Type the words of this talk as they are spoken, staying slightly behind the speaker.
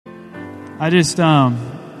I just,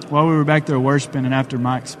 while we were back there worshiping and after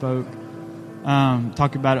Mike spoke,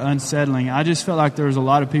 talking about unsettling, I just felt like there was a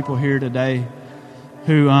lot of people here today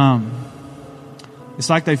who, it's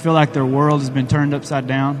like they feel like their world has been turned upside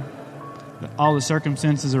down, all the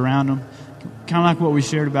circumstances around them, kind of like what we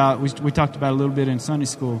shared about, we talked about a little bit in Sunday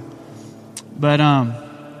school. But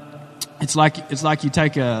it's like you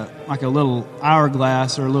take a little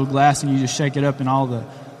hourglass or a little glass and you just shake it up and all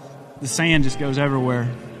the sand just goes everywhere.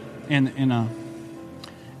 And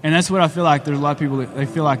that's what I feel like. There's a lot of people that they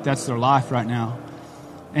feel like that's their life right now.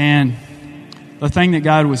 And the thing that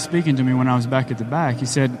God was speaking to me when I was back at the back, He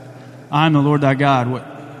said, "I am the Lord thy God."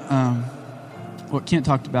 What Kent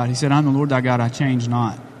talked about, he said, "I'm the Lord thy God, I change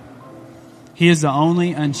not." He is the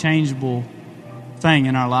only unchangeable thing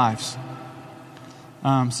in our lives.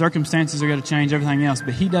 Circumstances are going to change, everything else,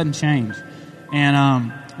 but He doesn't change.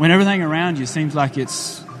 And when everything around you seems like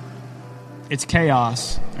it's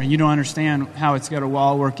chaos, or you don't understand how it's going to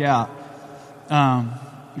all work out,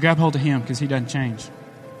 grab hold of Him, because He doesn't change.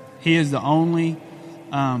 He is the only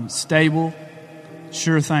stable,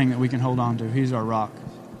 sure thing that we can hold on to. He's our rock.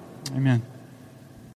 Amen.